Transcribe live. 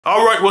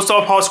Alright, what's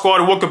up, HawkSquad,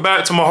 and welcome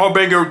back to my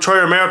HawkBanger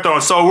trailer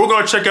marathon. So we're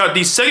going to check out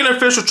the second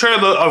official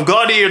trailer of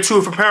Gladiator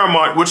 2 for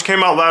Paramount, which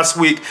came out last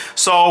week.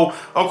 So,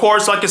 of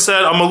course, like I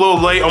said, I'm a little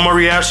late on my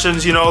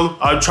reactions, you know.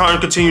 I'm trying to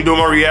continue doing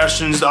my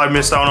reactions. I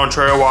missed out on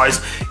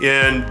trailer-wise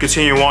and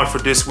continue on for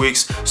this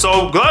week's.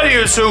 So,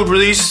 Gladiator 2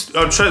 released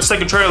a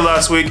second trailer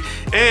last week,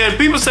 and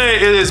people say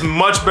it is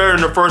much better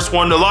than the first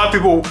one. A lot of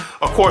people,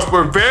 of course,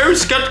 were very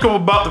skeptical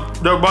about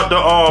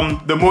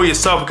the movie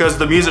itself because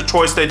the music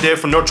choice they did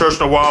for No Church in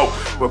the Wild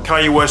with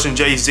Kanye West and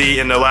Jay-Z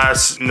in the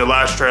last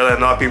trailer, and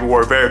a lot of people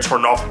were very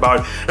turned off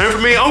about it. And for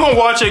me, I'm gonna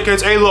watch it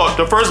because, hey, look,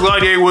 the first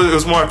Gladiator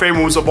was one of my favorite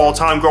movies of all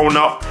time growing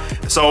up.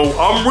 So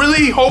I'm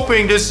really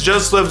hoping this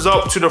just lives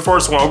up to the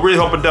first one. I really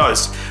hope it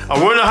does. I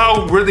wonder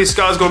how Ridley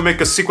Scott's gonna make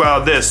a sequel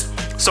out of this.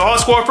 So,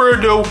 without further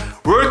ado,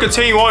 we're gonna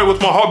continue on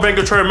with my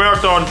HawkBanger trailer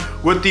marathon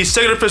with the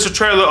second official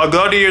trailer of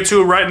Gladiator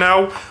 2 right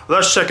now.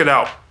 Let's check it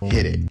out.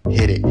 Hit it,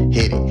 hit it,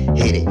 hit it,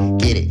 hit it,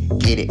 get it,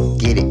 get it,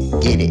 get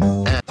it, get it.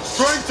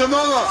 Strength to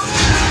mother!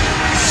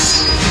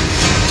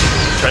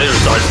 Trailer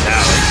starts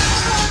now.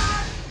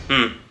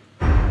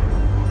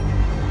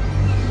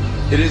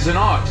 It is an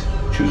art,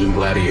 choosing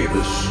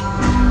gladiators.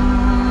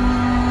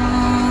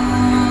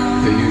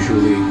 They're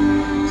usually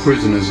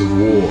prisoners of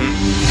war.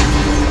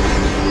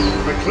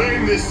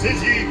 Reclaim this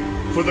city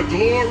for the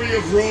glory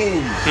of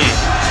Rome.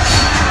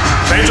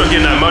 Thanks for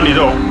getting that money,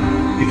 though.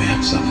 You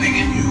have something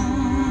in you.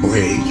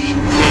 Rage.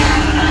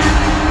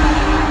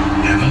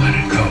 Never let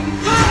it go.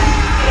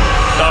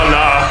 Oh,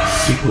 nah.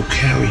 It will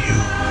carry you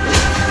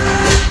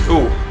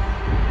Ooh.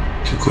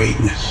 to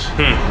greatness.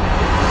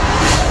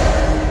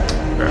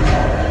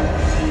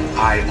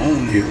 I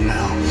own you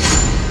now.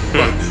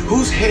 But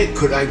whose head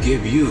could I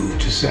give you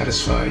to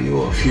satisfy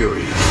your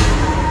fury?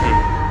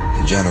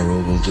 The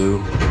general will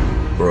do.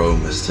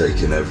 Rome has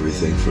taken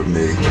everything from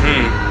me.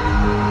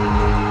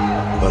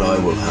 But I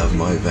will have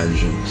my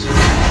vengeance.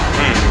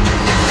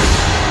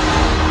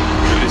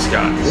 This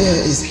guy.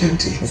 There is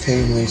plenty of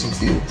pain waiting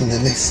for you in the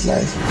next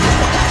life.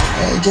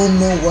 I don't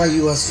know why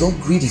you are so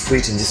greedy for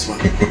it in this one.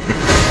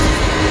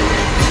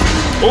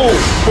 Oh.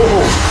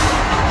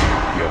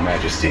 Your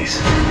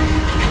Majesties.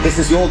 This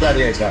is your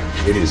gladiator.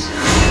 It is.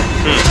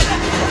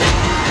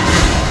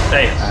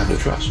 Damn. I have the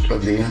trust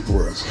of the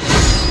emperors.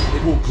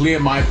 It will clear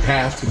my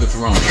path to the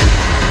throne.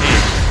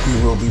 You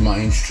will be my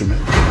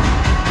instrument.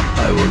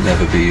 I will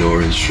never be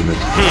your instrument.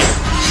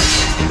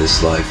 In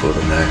this life or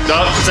the next.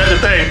 No, is that the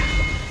thing?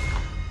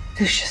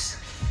 Lucius,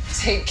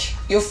 take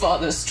your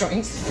father's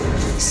strength.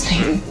 His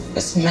name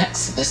was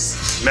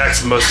Maximus.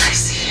 Maximus. I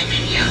see him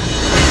in you.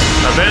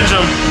 Avenge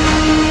him.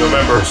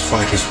 November. Those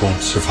fighters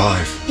won't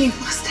survive. You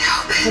must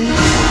help him.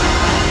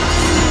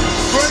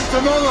 Strength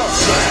to mother!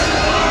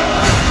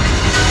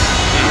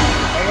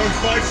 I don't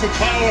fight for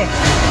power.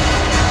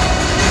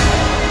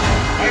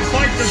 I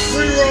fight to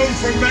free Rome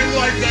from men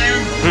like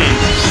them.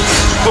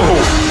 Oh,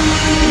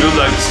 new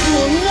legacy.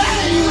 Your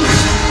names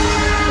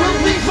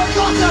will be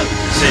forgotten.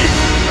 See,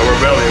 a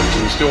rebellion. To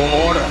restore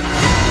order,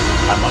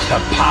 I must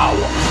have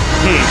power.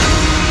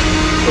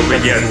 But we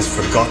get Everything's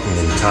forgotten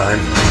in time.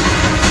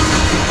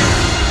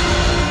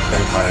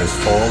 Empires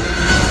fall.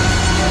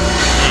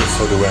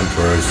 So do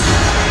emperors.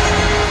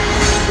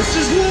 This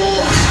is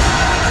war!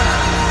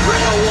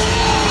 Real war!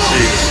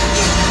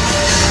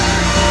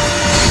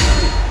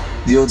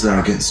 The odds are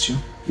against you.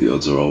 The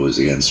odds are always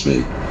against me.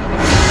 Ready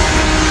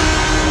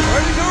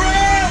to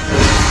ram!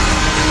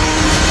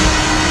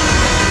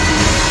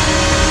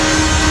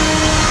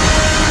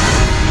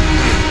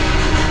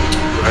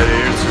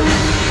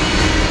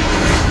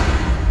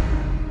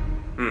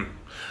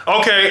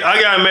 Okay, I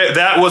gotta admit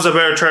that was a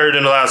better trailer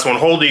than the last one.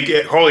 Holy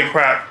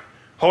crap,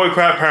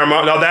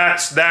 Paramount. Now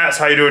that's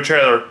how you do a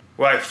trailer.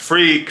 Like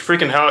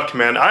freaking heck,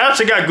 man. I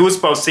actually got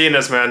goosebumps seeing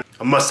this, man.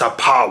 I must have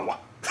power.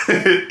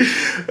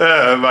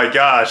 Oh my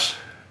gosh,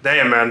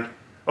 damn, man.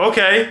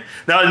 Okay,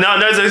 now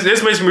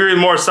this makes me really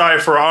more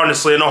excited for it,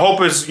 honestly, and I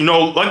hope it's, you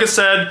know, like I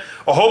said,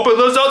 I hope it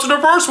lives up to the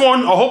first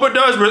one. I hope it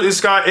does, Ridley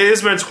Scott. It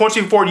has been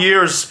 24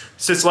 years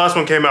since the last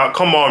one came out.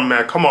 Come on,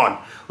 man, come on.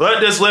 Let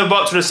this live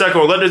up to the second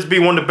one. Let this be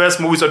one of the best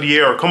movies of the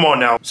year. Come on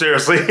now.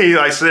 Seriously.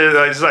 It's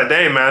like,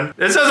 dang, man.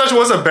 This actually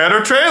was a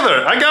better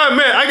trailer. I gotta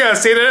admit, I gotta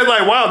see that. It's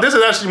like, wow, this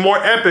is actually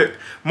more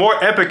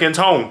epic in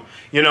tone.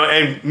 You know,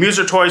 and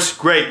music choice,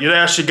 great. You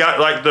actually got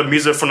like the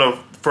music from the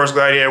first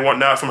Gladiator and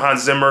whatnot from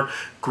Hans Zimmer.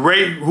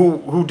 Great,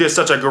 who did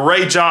such a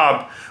great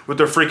job with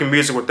their freaking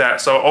music with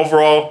that. So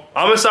overall,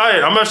 I'm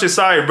excited. I'm actually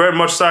excited, very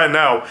much excited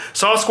now.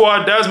 So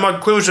HawkSquad, that is my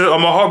conclusion of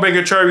my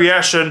HawkBanger trailer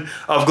reaction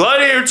of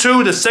Gladiator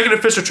 2, the second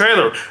official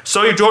trailer.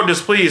 So if you enjoyed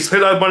this, please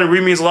hit that button. It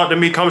really means a lot to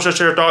me. Comment,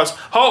 share your thoughts.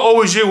 How old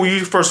was you when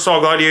you first saw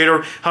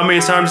Gladiator? How many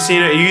times you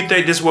seen it? And you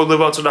think this will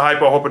live up to the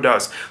hype? I hope it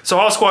does. So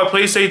HawkSquad,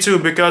 please stay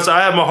tuned because I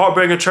have my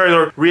HawkBanger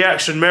trailer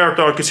reaction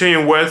marathon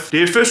continuing with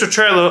the official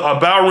trailer of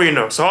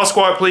Ballerina. So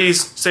HawkSquad,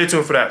 please stay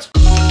tuned for that.